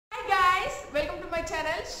my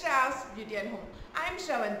channel Sravsbeautyandhome. I am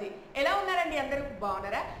Sravanthi. ఎలా ఉన్నారండి అందరూ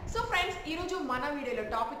బాగున్నారా? సో ఫ్రెండ్స్ ఈ రోజు మన వీడియోలో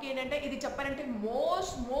టాపిక్ ఏంటంటే ఇది చెప్పాలంటే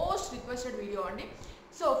మోస్ట్ రిక్వెస్టెడ్ వీడియో అండి.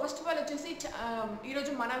 సో ఫస్ట్ ఆఫ్ ఆల్ వచ్చేసి ఈ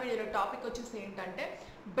రోజు మన వీడియోలో టాపిక్ వచ్చేసి ఏంటంటే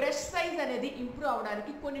బ్రష్ సైజ్ అనేది ఇంప్రూవ్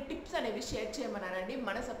అవడానికి కొన్ని టిప్స్ అనేవి షేర్ చేయమన్నారండి.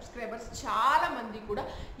 మన సబ్స్క్రైబర్స్ చాలా మంది కూడా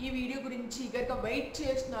ఈ వీడియో గురించి ఇక వెయిట్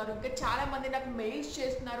చేస్తున్నారు. ఇంకా చాలా మంది నాకు మెయిల్స్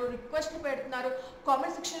చేస్తున్నారు, రిక్వెస్ట్ పెడుతున్నారు,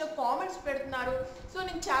 కామెంట్ సెక్షన్లో కామెంట్స్ పెడుతున్నారు. సో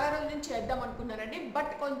నేను చాలా రోజుల నుంచి చేద్దాం అనుకున్నానండి,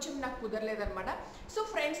 బట్ కొంచెం నాకు కుదరలేదనమాట. సో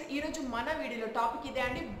ఫ్రెండ్స్ ఈరోజు మన వీడియోలో టాపిక్ ఇదే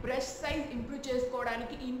అండి, బ్రష్ సైజ్ ఇంప్రూవ్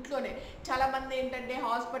చేసుకోవడానికి ఇంట్లోనే. చాలామంది ఏంటంటే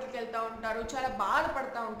హాస్పిటల్కి వెళ్తూ ఉంటారు, చాలా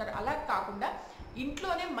బాధపడుతూ ఉంటారు. అలా కాకుండా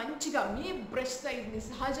ఇంట్లోనే మంచిగా మీ బ్రష్ సైజ్ని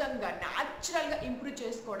సహజంగా న్యాచురల్గా ఇంప్రూవ్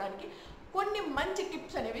చేసుకోవడానికి కొన్ని మంచి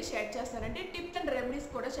టిప్స్ అనేవి షేర్ చేస్తానంటే టిప్స్ అండ్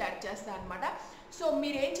రెమెడీస్ కూడా షేర్ చేస్తాను అనమాట. సో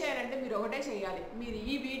మీరు ఏం చేయాలంటే మీరు ఒకటే చేయాలి, మీరు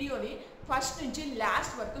ఈ వీడియోని ఫస్ట్ నుంచి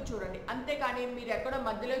లాస్ట్ వరకు చూడండి. అంతేకాని మీరు ఎక్కడో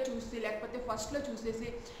మధ్యలో చూసి లేకపోతే ఫస్ట్లో చూసేసి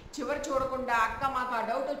చివరి చూడకుండా అక్క మాకు ఆ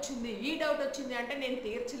డౌట్ వచ్చింది ఈ డౌట్ వచ్చింది అంటే నేను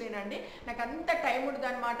తీర్చలేనండి. నాకు అంత టైం ఉండదు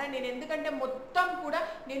అనమాట. నేను ఎందుకంటే మొత్తం కూడా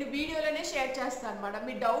నేను వీడియోలోనే షేర్ చేస్తాను అనమాట.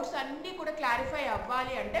 మీ డౌట్స్ అన్నీ కూడా క్లారిఫై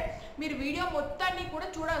అవ్వాలి అంటే మీరు వీడియో మొత్తాన్ని కూడా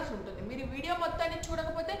చూడాల్సి ఉంటుంది. మీరు వీడియో మొత్తాన్ని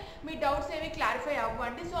చూడకపోతే మీ డౌట్స్ ఏవి క్లారిఫై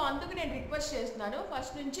అవ్వండి. సో అందుకు నేను రిక్వెస్ట్ చేస్తున్నాను,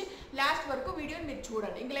 ఫస్ట్ నుంచి లాస్ట్ వరకు వీడియోని మీరు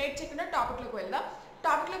చూడండి. ఇంకా లేట్ చేయకుండా టాపిక్లోకి వెళ్దాం.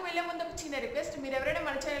 టాపిక్లోకి వెళ్ళే ముందు ఒక చిన్న రిక్వెస్ట్, మీరు ఎవరైనా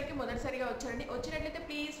మన ఛానల్కి మొదటిసారిగా వచ్చినట్లయితే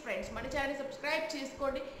ప్లీజ్ ఫ్రెండ్స్ మన ఛానల్ని సబ్స్క్రైబ్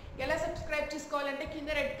చేసుకోండి. ఎలా సబ్స్క్రైబ్ చేసుకోవాలంటే కింద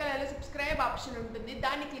రెడ్ కలర్లో సబ్స్క్రైబ్ ఆప్షన్ ఉంటుంది,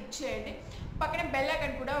 దాన్ని క్లిక్ చేయండి. పక్కన బెల్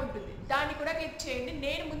ఐకాన్ కూడా ఉంటుంది, దాన్ని కూడా క్లిక్ చేయండి.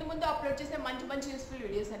 నేను ముందు అప్లోడ్ చేసే మంచి యూస్ఫుల్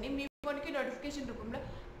వీడియోస్ అన్ని మీ ఫోన్కి నోటిఫికేషన్ రూపంలో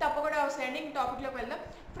తప్పకుండా వస్తాయండి. ఇంక టాపిక్లోకి వెళ్దాం.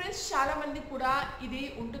 ఫ్రెండ్స్ చాలామంది కూడా ఇది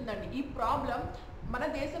ఉంటుందండి, ఈ ప్రాబ్లం. మన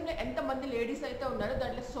దేశంలో ఎంతమంది లేడీస్ అయితే ఉన్నారో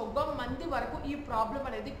దాంట్లో సగం మంది వరకు ఈ ప్రాబ్లం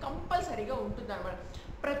అనేది కంపల్సరీగా ఉంటుంది అనమాట.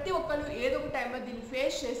 ప్రతి ఒక్కరు ఏదో ఒక టైంలో దీన్ని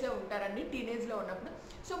ఫేస్ చేసే ఉంటారండి టీనేజ్లో ఉన్నప్పుడు.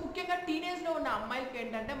 సో ముఖ్యంగా టీనేజ్లో ఉన్న అమ్మాయిలకి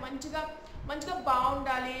ఏంటంటే మంచిగా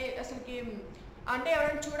బాగుండాలి, అసలుకి అంటే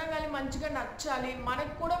ఎవరైనా చూడగానే మంచిగా నచ్చాలి,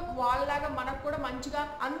 మనకు కూడా వాళ్ళలాగా మనకు కూడా మంచిగా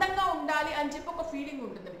అందంగా ఉండాలి అని చెప్పి ఒక ఫీలింగ్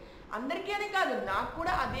ఉంటుందండి. అందరికీ అని కాదు, నాకు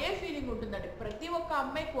కూడా అదే ఫీలింగ్ ఉంటుందండి. ప్రతి ఒక్క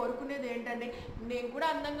అమ్మాయి కోరుకునేది ఏంటంటే నేను కూడా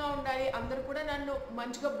అందంగా ఉండాలి, అందరు కూడా నన్ను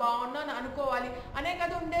మంచిగా బాగున్నాను అనుకోవాలి అనే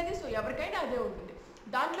కదా ఉండేది. సో ఎవరికైనా అదే ఉంటుంది.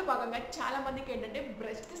 దాంట్లో భాగంగా చాలామందికి ఏంటంటే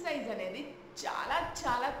బ్రెస్ట్ సైజ్ అనేది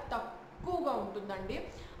చాలా తక్కువగా ఉంటుందండి.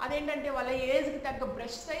 అదేంటంటే వాళ్ళ ఏజ్కి తగ్గ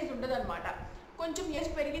బ్రెస్ట్ సైజ్ ఉండదన్నమాట. కొంచెం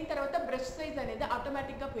ఏజ్ పెరిగిన తర్వాత బ్రెస్ట్ సైజ్ అనేది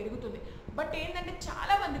ఆటోమేటిక్గా పెరుగుతుంది. బట్ ఏంటంటే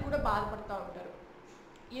చాలామంది కూడా బాధపడుతూ ఉంటారు,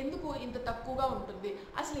 ఎందుకు ఇంత తక్కువగా ఉంటుంది,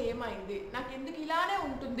 అసలు ఏమైంది, నాకు ఎందుకు ఇలానే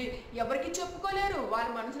ఉంటుంది, ఎవరికి చెప్పుకోలేరు, వాళ్ళ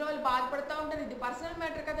మనసులో వాళ్ళు బాధపడుతూ ఉంటారు. ఇది పర్సనల్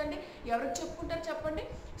మ్యాటర్ కదండి, ఎవరికి చెప్పుకుంటారు చెప్పండి.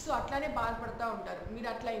 సో అట్లానే బాధపడుతూ ఉంటారు. మీరు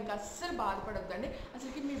అట్లా ఇంకా అస్సలు బాధపడొద్దండి.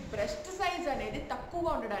 అసలుకి మీ బ్రెస్ట్ సైజ్ అనేది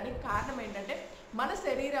తక్కువగా ఉండడానికి కారణం ఏంటంటే మన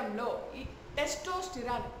శరీరంలో ఈ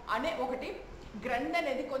టెస్టోస్టిరాన్ అనే ఒకటి గ్రంథి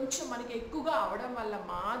అనేది కొంచెం మనకి ఎక్కువగా అవడం వల్ల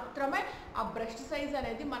మాత్రమే ఆ బ్రెస్ట్ సైజ్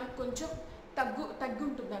అనేది మనకు కొంచెం తగ్గి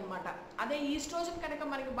ఉంటుంది అనమాట. అదే ఈస్ట్రోజన్ కనుక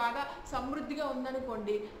మనకి బాగా సమృద్ధిగా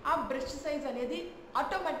ఉందనుకోండి, ఆ బ్రెస్ట్ సైజ్ అనేది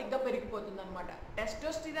ఆటోమేటిక్గా పెరిగిపోతుంది అనమాట.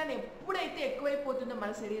 టెస్టోస్టిరాన్ ఎప్పుడైతే ఎక్కువైపోతుందో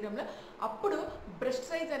మన శరీరంలో అప్పుడు బ్రెస్ట్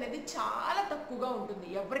సైజ్ అనేది చాలా తక్కువగా ఉంటుంది.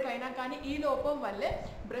 ఎవరికైనా కానీ ఈ లోపం వల్లే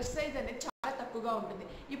బ్రెస్ట్ సైజ్ అనేది చాలా తక్కువగా ఉంటుంది.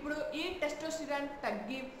 ఇప్పుడు ఈ టెస్టోస్టిరాన్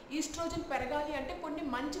తగ్గి ఈస్ట్రోజన్ పెరగాలి అంటే కొన్ని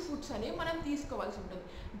మంచి ఫుడ్స్ అనేవి మనం తీసుకోవాల్సి ఉంటుంది.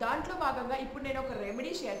 దాంట్లో భాగంగా ఇప్పుడు నేను ఒక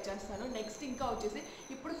రెమెడీ షేర్ చేస్తాను. నెక్స్ట్ ఇంకా వచ్చేసి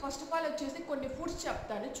ఇప్పుడు ఫస్ట్ ఆఫ్ ఆల్ వచ్చేసి కొన్ని ఫుడ్స్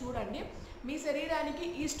చెప్తాను చూడండి. మీ శరీరానికి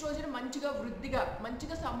ఈస్ట్రోజన్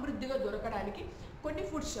మంచిగా సమృద్ధిగా దొరకడానికి కొన్ని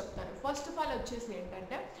ఫుడ్స్ చెప్తాను. ఫస్ట్ ఆఫ్ ఆల్ వచ్చేసి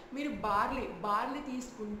ఏంటంటే మీరు బార్లీ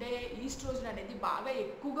తీసుకుంటే ఈస్ట్రోజన్ అనేది బాగా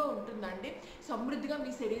ఎక్కువగా ఉంటుందండి, సమృద్ధిగా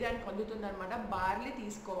మీ శరీరానికి అందుతుంది అనమాట. బార్లీ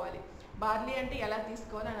తీసుకోవాలి. బార్లీ అంటే ఎలా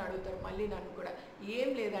తీసుకోవాలని అడుగుతారు మళ్ళీ నన్ను కూడా. ఏం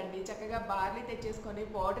లేదండి, చక్కగా బార్లీ తెచ్చేసుకొని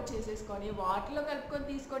పౌడర్ చేసేసుకొని వాటర్లో కలుపుకొని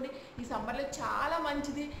తీసుకోండి. ఈ సమ్మర్లో చాలా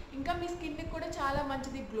మంచిది, ఇంకా మీ స్కిన్కి కూడా చాలా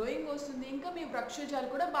మంచిది, గ్లోయింగ్ వస్తుంది, ఇంకా మీ వృక్షజాలు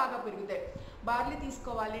కూడా బాగా పెరుగుతాయి. బార్లీ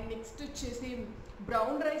తీసుకోవాలి. నెక్స్ట్ వచ్చేసి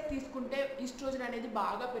బ్రౌన్ రైస్ తీసుకుంటే ఈస్ట్రోజన్ అనేది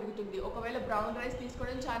బాగా పెరుగుతుంది. ఒకవేళ బ్రౌన్ రైస్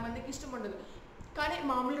తీసుకోవడం చాలా మందికి ఇష్టం ఉండదు, కానీ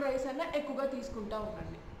మామూలు రైస్ అన్నా ఎక్కువగా తీసుకుంటూ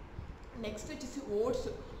ఉండండి. నెక్స్ట్ వచ్చేసి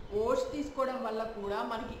ఓట్స్ తీసుకోవడం వల్ల కూడా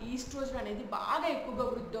మనకి ఈస్ట్రోజన్ అనేది బాగా ఎక్కువగా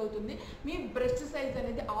వృద్ధి అవుతుంది. మీ బ్రెస్ట్ సైజ్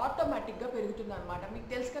అనేది ఆటోమేటిక్గా పెరుగుతుంది అనమాట. మీకు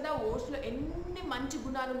తెలుసు కదా ఓట్స్లో ఎన్ని మంచి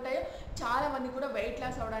గుణాలు ఉంటాయో. చాలామంది కూడా వెయిట్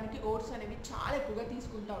లాస్ అవ్వడానికి ఓట్స్ అనేవి చాలా ఎక్కువగా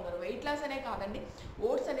తీసుకుంటూ ఉన్నారు. వెయిట్ లాస్ అనే కాదండి,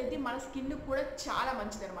 ఓట్స్ అనేది మన స్కిన్ కూడా చాలా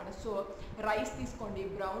మంచిది అనమాట. సో రైస్ తీసుకోండి,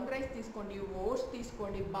 బ్రౌన్ రైస్ తీసుకోండి, ఓట్స్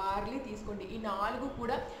తీసుకోండి, బార్లీ తీసుకోండి. ఈ 4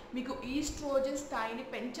 కూడా మీకు ఈస్ట్రోజన్ స్థాయిని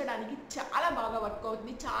పెంచడానికి చాలా బాగా వర్క్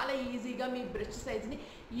అవుతుంది. చాలా ఈజీగా మీ బ్రెస్ట్ సైజ్ని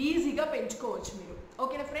ఈజీగా పెంచుకోవచ్చు మీరు.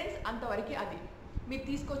 ఓకేనా ఫ్రెండ్స్, అంతవరకు అది మీరు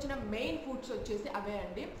తీసుకొచ్చిన మెయిన్ ఫుడ్స్ వచ్చేసి అవే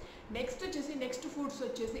అండి. నెక్స్ట్ ఫుడ్స్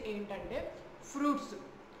వచ్చేసి ఏంటంటే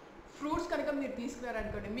ఫ్రూట్స్ కనుక మీరు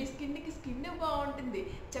తీసుకున్నారనుకోండి మీ స్కిన్ బాగుంటుంది,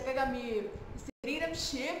 చక్కగా మీ శరీరం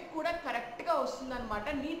షేప్ కూడా కరెక్ట్గా వస్తుంది అనమాట,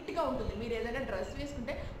 నీట్గా ఉంటుంది. మీరు ఏదైనా డ్రెస్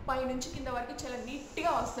వేసుకుంటే పైనుంచి కింద వరకు చాలా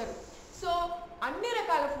నీట్గా వస్తారు. సో అన్ని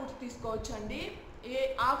రకాల ఫ్రూట్స్ తీసుకోవచ్చు అండి.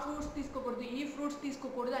 ఆ ఫ్రూట్స్ తీసుకోకూడదు, ఈ ఫ్రూట్స్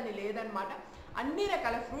తీసుకోకూడదు అని లేదనమాట. అన్ని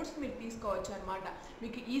రకాల ఫ్రూట్స్ మీరు తీసుకోవచ్చు అనమాట.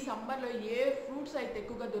 మీకు ఈ సమ్మర్లో ఏ ఫ్రూట్స్ అయితే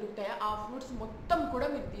ఎక్కువగా దొరుకుతాయో ఆ ఫ్రూట్స్ మొత్తం కూడా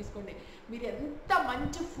మీరు తీసుకోండి. మీరు ఎంత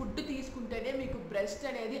మంచి ఫుడ్ తీసుకుంటేనే మీకు బ్రెస్ట్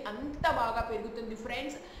అనేది అంత బాగా పెరుగుతుంది.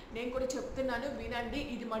 ఫ్రెండ్స్ నేను కూడా చెప్తున్నాను, వినండి.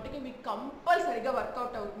 ఇది మటుకు మీకు కంపల్సరిగా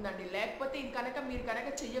వర్కౌట్ అవుతుందండి. లేకపోతే ఇది కనుక మీరు కనుక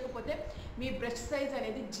చెయ్యకపోతే మీ బ్రెస్ట్ సైజ్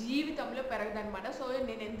అనేది జీవితంలో పెరగదనమాట. సో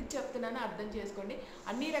నేను ఎందుకు చెప్తున్నానో అర్థం చేసుకోండి.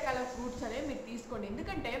 అన్ని రకాల ఫ్రూట్స్ అనేవి మీరు తీసుకోండి.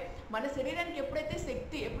 ఎందుకంటే మన శరీరానికి ఎప్పుడైతే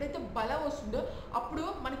శక్తి, ఎప్పుడైతే బలం వస్తుందో అప్పుడు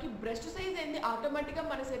మనకి బ్రెస్ట్ సైజ్ ఏంది ఆటోమేటిక్గా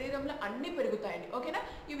మన శరీరంలో అన్నీ పెరుగుతాయండి. ఓకేనా?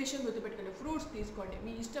 ఈ విషయం గుర్తుపెట్టుకోండి. ఫ్రూట్స్ తీసుకోండి,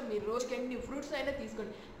 మీ ఇష్టం, మీరు రోజుకి ఎన్ని ఫ్రూట్స్ అయినా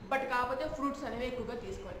తీసుకోండి, బట్ కాకపోతే ఫ్రూట్స్ అనేవి ఎక్కువగా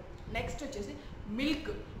తీసుకోండి. నెక్స్ట్ వచ్చేసి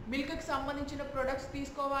మిల్క్కి సంబంధించిన ప్రొడక్ట్స్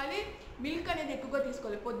తీసుకోవాలి. మిల్క్ అనేది ఎక్కువగా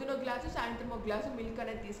తీసుకోవాలి. పొద్దున ఒక గ్లాసు, సాయంత్రం ఒక గ్లాసు మిల్క్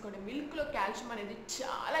అనేది తీసుకోండి. మిల్క్లో కాల్షియం అనేది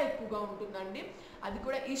చాలా ఎక్కువగా ఉంటుందండి. అది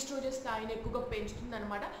కూడా ఈస్ట్రోజన్ స్థాయిని ఎక్కువగా పెంచుతుంది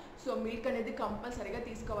అనమాట. సో మిల్క్ అనేది కంపల్సరీగా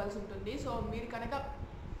తీసుకోవాల్సి ఉంటుంది. సో మీరు కనుక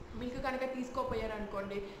మిల్క్ కనుక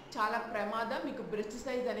తీసుకోపోయారనుకోండి చాలా ప్రమాదం, మీకు బ్రెస్ట్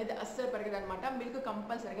సైజ్ అనేది అస్సలు పెరగదనమాట. మిల్క్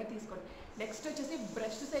కంపల్సరీగా తీసుకోండి. నెక్స్ట్ వచ్చేసి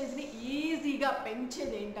బ్రెస్ట్ సైజ్ని ఈజీగా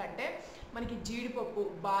పెంచేది ఏంటంటే మనకి జీడిపప్పు,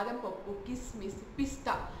 బాదం పప్పు, కిస్మిస్,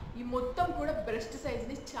 పిస్తా ఈ మొత్తం కూడా బ్రెస్ట్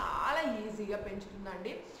సైజ్ని చాలా ఈజీగా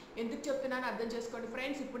పెంచుతుందండి. ఎందుకు చెప్తున్నాను అర్థం చేసుకోండి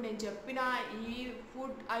ఫ్రెండ్స్. ఇప్పుడు నేను చెప్పిన ఈ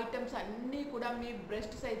ఫుడ్ ఐటమ్స్ అన్నీ కూడా మీ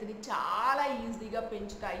బ్రెస్ట్ సైజ్ని చాలా ఈజీగా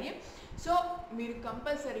పెంచుతాయి. సో మీరు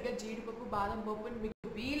కంపల్సరీగా జీడిపప్పు, బాదం పప్పుని మీకు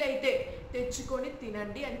వీలైతే తెచ్చుకొని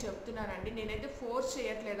తినండి అని చెప్తున్నానండి. నేనైతే ఫోర్స్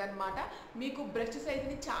చేయట్లేదన్నమాట. మీకు బ్రెస్ట్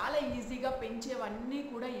సైజ్ని చాలా ఈజీగా పెంచేవన్నీ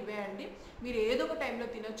కూడా ఇవే అండి. మీరు ఏదో ఒక టైంలో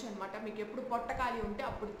తినొచ్చు అనమాట. మీకు ఎప్పుడు పొట్ట ఖాళీ ఉంటే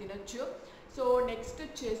అప్పుడు తినొచ్చు. సో నెక్స్ట్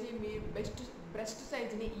వచ్చేసి మీ బ్రెస్ట్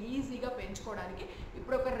సైజ్ని ఈజీగా పెంచుకోవడానికి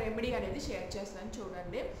ఇప్పుడు ఒక రెమెడీ అనేది షేర్ చేస్తాను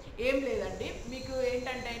చూడండి. ఏం లేదండి, మీకు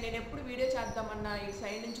ఏంటంటే నేను ఎప్పుడు వీడియో చేద్దామన్నా ఈ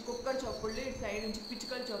సైడ్ నుంచి కుక్కర్ చప్పుళ్ళు, ఇటు సైడ్ నుంచి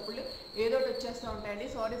పిచ్చుకల చప్పుళ్ళు ఏదో ఒకటి వచ్చేస్తూ ఉంటాయండి.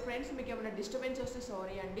 సారీ ఫ్రెండ్స్, మీకు ఏమైనా డిస్టర్బెన్స్ వస్తే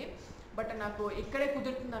సారీ అండి. బట్ నాకు ఇక్కడే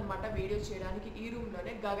కుదురుతుంది అనమాట వీడియో చేయడానికి. ఈ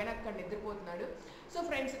రూమ్లోనే గగన్ అక్కడ నిద్రపోతున్నాడు. సో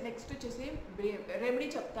ఫ్రెండ్స్ నెక్స్ట్ వచ్చేసి రెమెడీ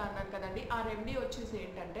చెప్తా అన్నాను కదండి. ఆ రెమెడీ వచ్చేసి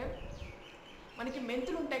ఏంటంటే మనకి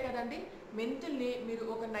మెంతులు ఉంటాయి కదండి, మెంతుల్ని మీరు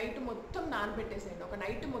ఒక నైట్ మొత్తం నానబెట్టేసేయండి. ఒక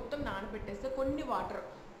నైట్ మొత్తం నానబెట్టేస్తే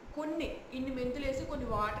కొన్ని ఇన్ని మెంతులు వేసి కొన్ని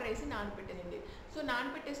వాటర్ వేసి నానబెట్టేయండి. సో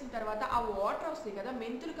నానబెట్టేసిన తర్వాత ఆ వాటర్ వస్తాయి కదా,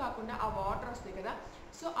 మెంతులు కాకుండా ఆ వాటర్ వస్తాయి కదా,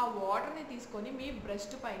 సో ఆ వాటర్ని తీసుకొని మీ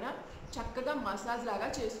బ్రెస్ట్ పైన చక్కగా మసాజ్ లాగా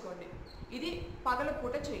చేసుకోండి. ఇది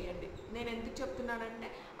పగలపూట చేయండి. నేను ఎందుకు చెప్తున్నానంటే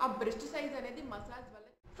ఆ బ్రెస్ట్ సైజ్ అనేది మసాజ్ వల్ల.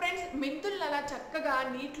 ఫ్రెండ్స్ మెంతుల్ని అలా చక్కగా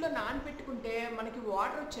నీటిలో నానబెట్టుకుంటే మనకి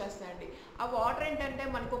వాటర్ వచ్చేస్తాయండి. ఆ వాటర్ ఏంటంటే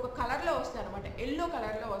మనకు ఒక కలర్లో వస్తాయి అనమాట, ఎల్లో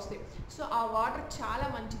కలర్లో వస్తాయి. సో ఆ వాటర్ చాలా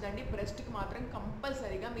మంచిదండి బ్రెస్ట్కి మాత్రం.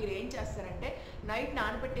 కంపల్సరీగా మీరు ఏం చేస్తారంటే నైట్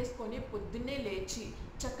నానబెట్టేసుకొని పొద్దున్నే లేచి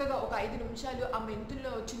చక్కగా ఒక 5 నిమిషాలు ఆ మెంతుల్లో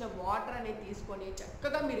వచ్చిన వాటర్ అనేది తీసుకొని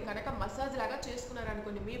చక్కగా మీరు కనుక మసాజ్ లాగా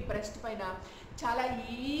చేసుకున్నారనుకోండి మీ బ్రెస్ట్ పైన చాలా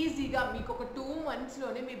ఈజీగా మీకు ఒక 2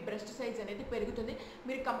 మంత్స్లోనే మీ బ్రెస్ట్ సైజ్ అనేది పెరుగుతుంది.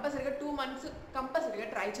 మీరు కంపల్సరీగా 2 మంత్స్ కంపల్సరీగా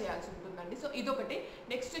ట్రై చేయాల్సి ఉంటుందండి. సో ఇదొకటి.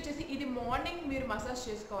 నెక్స్ట్ వచ్చేసి ఇది మార్నింగ్ మీరు మసాజ్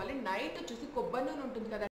చేసుకోవాలి. నైట్ వచ్చేసి కొబ్బరి నూనె ఉంటుంది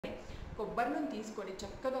కదండి, కొబ్బరి నూనె తీసుకొని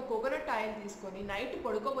చక్కగా కోకోనట్ ఆయిల్ తీసుకొని నైట్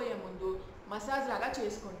పడుకోబోయే ముందు మసాజ్ లాగా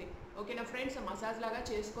చేసుకోండి. ఓకేనా ఫ్రెండ్స్? మసాజ్ లాగా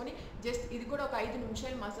చేసుకొని జస్ట్ ఇది కూడా ఒక 5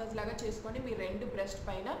 నిమిషాలు మసాజ్ లాగా చేసుకొని మీ 2 బ్రెస్ట్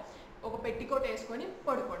పైన ఒక పెట్టికోట్ వేసుకొని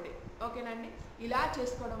పడుకోండి. ఓకేనండి? ఇలా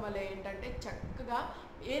చేసుకోవడం వల్ల ఏంటంటే చక్కగా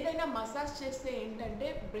ఏదైనా మసాజ్ చేస్తే ఏంటంటే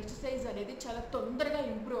బ్రెస్ట్ సైజ్ అనేది చాలా తొందరగా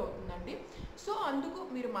ఇంప్రూవ్ అవుతుందండి. సో అందుకు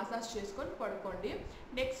మీరు మసాజ్ చేసుకొని పడుకోండి.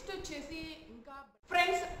 నెక్స్ట్ వచ్చేసి ఇంకా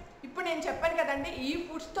ఫ్రెండ్స్ ఇప్పుడు నేను చెప్పాను కదండి, ఈ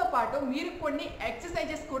ఫుడ్స్తో పాటు మీరు కొన్ని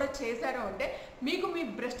ఎక్సర్సైజెస్ కూడా చేశారు అంటే మీకు మీ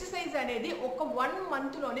బ్రెస్ట్ సైజ్ అనేది ఒక 1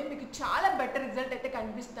 మంత్లోనే మీకు చాలా బెటర్ రిజల్ట్ అయితే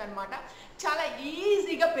కనిపిస్తుంది అనమాట. చాలా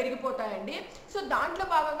ఈజీగా పెరిగిపోతాయండి. సో దాంట్లో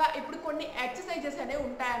భాగంగా ఇప్పుడు కొన్ని ఎక్సర్సైజెస్ అనేవి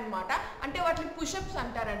ఉంటాయన్నమాట. అంటే వాటిని పుషప్స్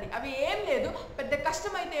అంటారండి. అవి ఏం లేదు, పెద్ద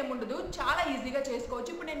కష్టం అయితే ఏముండదు, చాలా ఈజీగా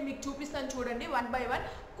చేసుకోవచ్చు. ఇప్పుడు నేను మీకు చూపిస్తాను చూడండి, 1 by 1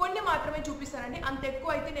 కొన్ని మాత్రమే చూపిస్తానండి, అంత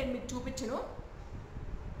ఎక్కువ అయితే నేను మీకు చూపించను.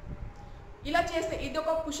 ఇలా చేస్తే ఇది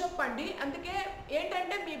ఒక పుషప్ అండి. అందుకే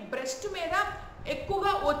ఏంటంటే మీ బ్రెస్ట్ మీద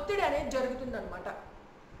ఎక్కువగా ఒత్తిడి అనేది జరుగుతుందన్నమాట.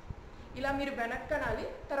 ఇలా మీరు వెనక్కనాలి,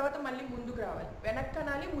 తర్వాత మళ్ళీ ముందుకు రావాలి,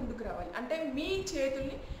 వెనక్కనాలి, ముందుకు రావాలి. అంటే మీ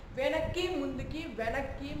చేతుల్ని వెనక్కి ముందుకి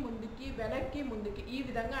వెనక్కి ముందుకి వెనక్కి ముందుకి ఈ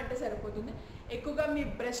విధంగా అంటే సరిపోతుంది. ఎక్కువగా మీ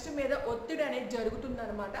బ్రెస్ట్ మీద ఒత్తిడి అనేది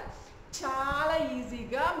జరుగుతుందన్నమాట. చాలా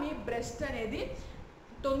ఈజీగా మీ బ్రెస్ట్ అనేది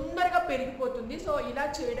తొందరగా పెరిగిపోతుంది. సో ఇలా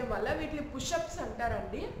చేయడం వల్ల వీటిని పుషప్స్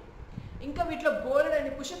అంటారండి. ఇంకా వీటిలో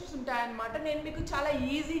బోలెడన్ని పుషప్స్ ఉంటాయన్నమాట. నేను మీకు చాలా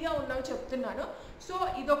ఈజీగా ఉన్నవి చెప్తున్నాను. సో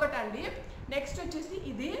ఇదొకటండి. నెక్స్ట్ వచ్చేసి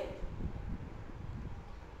ఇది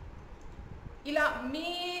ఇలా మీ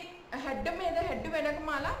హెడ్ మీద హెడ్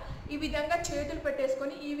వెనకమాల ఈ విధంగా చేతులు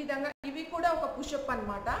పెట్టేసుకొని ఈ విధంగా, ఇవి కూడా ఒక పుషప్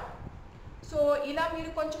అన్నమాట. సో ఇలా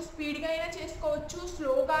మీరు కొంచెం స్పీడ్గా అయినా చేసుకోవచ్చు,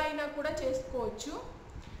 స్లోగా అయినా కూడా చేసుకోవచ్చు.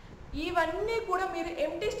 ఇవన్నీ కూడా మీరు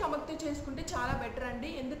ఎంటీ స్టమక్తో చేసుకుంటే చాలా బెటర్ అండి.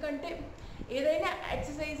 ఎందుకంటే ఏదైనా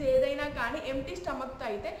ఎక్సర్సైజ్ ఏదైనా కానీ ఎంటీ స్టమక్తో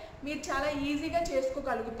అయితే మీరు చాలా ఈజీగా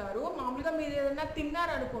చేసుకోగలుగుతారు. మామూలుగా మీరు ఏదైనా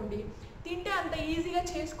తిన్నారనుకోండి, తింటే అంత ఈజీగా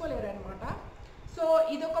చేసుకోలేరు అనమాట. సో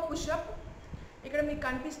ఇదొక పుషప్, ఇక్కడ మీకు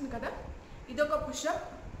కనిపిస్తుంది కదా, ఇదొక పుషప్.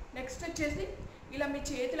 నెక్స్ట్ వచ్చేసి ఇలా మీ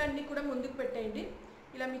చేతులన్నీ కూడా ముందుకు పెట్టేయండి.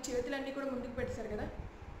 ఇలా మీ చేతులన్నీ కూడా ముందుకు పెట్టేశారు కదా,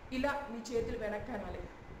 ఇలా మీ చేతులు వెనక్కి అనాలి.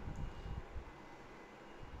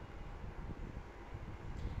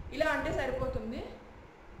 ఇలా అంటే సరిపోతుంది.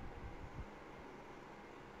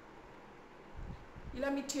 ఇలా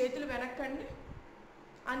మీ చేతులు వెనక్కండి,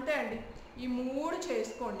 అంతే అండి. ఈ 3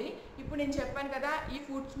 చేసుకోండి. ఇప్పుడు నేను చెప్పాను కదా, ఈ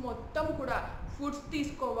ఫుడ్స్ మొత్తం కూడా ఫుడ్స్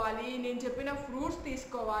తీసుకోవాలి, నేను చెప్పిన ఫ్రూట్స్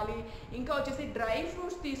తీసుకోవాలి, ఇంకా వచ్చేసి డ్రై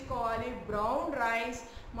ఫ్రూట్స్ తీసుకోవాలి, బ్రౌన్ రైస్,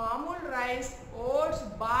 మామూలు రైస్, ఓట్స్,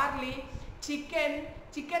 బార్లీ,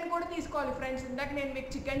 చికెన్ కూడా తీసుకోవాలి ఫ్రెండ్స్. ఇందాక నేను మీకు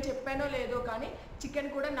చికెన్ చెప్పానో లేదో కానీ చికెన్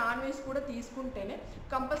కూడా నాన్ వెజ్ కూడా తీసుకుంటేనే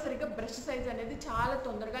కంపల్సరీగా బ్రెస్ట్ సైజ్ అనేది చాలా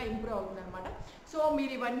తొందరగా ఇంప్రూవ్ అవుతుంది అనమాట. సో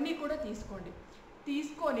మీరు ఇవన్నీ కూడా తీసుకోండి.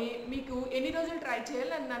 తీసుకొని మీకు ఎన్ని రోజులు ట్రై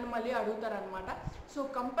చేయాలి అని నన్ను మళ్ళీ అడుగుతారనమాట. సో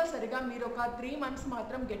కంపల్సరీగా మీరు ఒక 3 months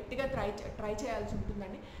మాత్రం గట్టిగా ట్రై చేయాల్సి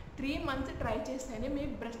ఉంటుందండి. 3 months ట్రై చేస్తేనే మీ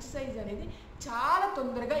బ్రెస్ట్ సైజ్ అనేది చాలా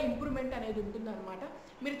తొందరగా ఇంప్రూవ్మెంట్ అనేది ఉంటుందన్నమాట.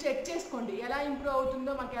 మీరు చెక్ చేసుకోండి, ఎలా ఇంప్రూవ్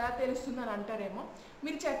అవుతుందో మాకు ఎలా తెలుస్తుందో అని అంటారేమో.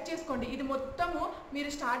 మీరు చెక్ చేసుకోండి. ఇది మొత్తము మీరు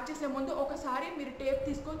స్టార్ట్ చేసే ముందు ఒకసారి మీరు టేప్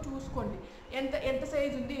తీసుకొని చూసుకోండి ఎంత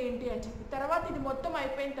సైజ్ ఉంది ఏంటి అని చెప్పి. తర్వాత ఇది మొత్తం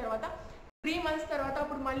అయిపోయిన తర్వాత 3 months తర్వాత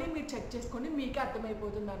అప్పుడు మళ్ళీ మీరు చెక్ చేసుకోండి, మీకే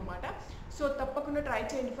అర్థమైపోతుంది అనమాట. సో తప్పకుండా ట్రై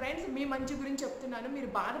చేయండి ఫ్రెండ్స్. మీ మంచి గురించి చెప్తున్నాను, మీరు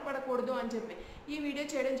బాధపడకూడదు అని చెప్పి ఈ వీడియో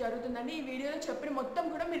చేయడం జరుగుతుందండి. ఈ వీడియోలో చెప్పిన మొత్తం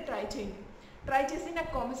కూడా మీరు ట్రై చేయండి. ట్రై చేసి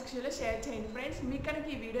నాకు కామెంట్ సెక్షన్లో షేర్ చేయండి ఫ్రెండ్స్. మీకు కనుక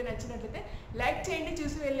ఈ వీడియో నచ్చినట్లయితే లైక్ చేయండి.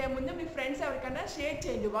 చూసి వెళ్ళే ముందు మీ ఫ్రెండ్స్ ఎవరికైనా షేర్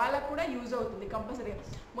చేయండి, వాళ్ళకు కూడా యూజ్ అవుతుంది కంపల్సరీగా.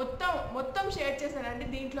 మొత్తం షేర్ చేశానండి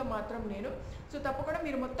దీంట్లో మాత్రం నేను. సో తప్పకుండా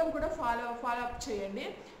మీరు మొత్తం కూడా ఫాలో అప్ చేయండి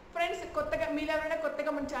ఫ్రెండ్స్. మీరు ఎవరైనా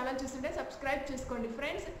కొత్తగా మన ఛానల్ చూస్తుంటే సబ్స్క్రైబ్ చేసుకోండి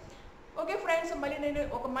ఫ్రెండ్స్. ఓకే ఫ్రెండ్స్, మళ్ళీ నేను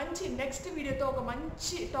ఒక మంచి నెక్స్ట్ వీడియోతో ఒక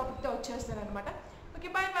మంచి టాపిక్తో వచ్చేస్తాను అనమాట.